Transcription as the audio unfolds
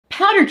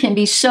Powder can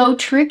be so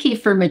tricky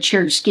for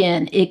mature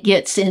skin. It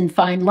gets in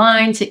fine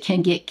lines, it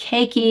can get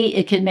cakey,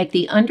 it can make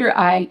the under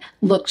eye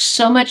look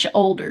so much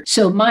older.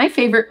 So my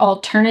favorite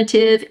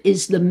alternative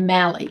is the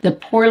Mally, the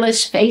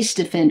Poreless Face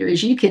Defender.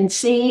 As you can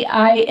see,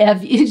 I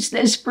have used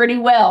this pretty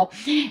well,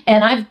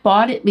 and I've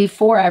bought it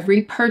before. I've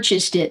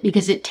repurchased it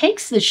because it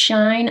takes the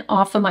shine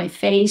off of my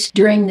face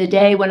during the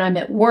day. When I'm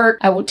at work,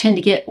 I will tend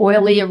to get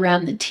oily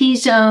around the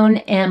T-zone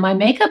and my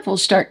makeup will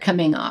start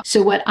coming off.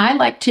 So what I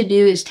like to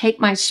do is take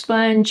my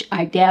sponge,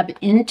 I dab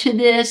into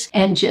this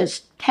and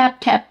just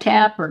tap, tap,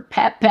 tap, or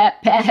pat,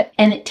 pat, pat,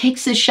 and it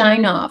takes the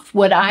shine off.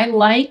 What I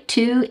like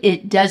too,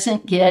 it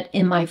doesn't get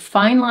in my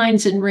fine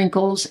lines and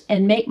wrinkles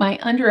and make my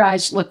under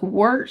eyes look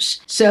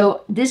worse.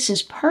 So this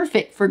is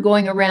perfect for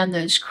going around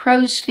those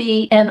crow's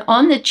feet and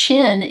on the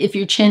chin if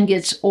your chin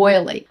gets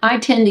oily. I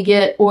tend to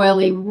get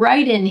oily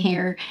right in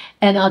here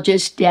and I'll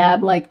just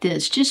dab like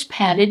this, just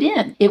pat it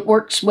in. It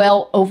works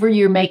well over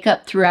your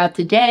makeup throughout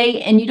the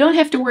day and you don't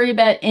have to worry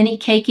about any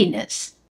cakiness.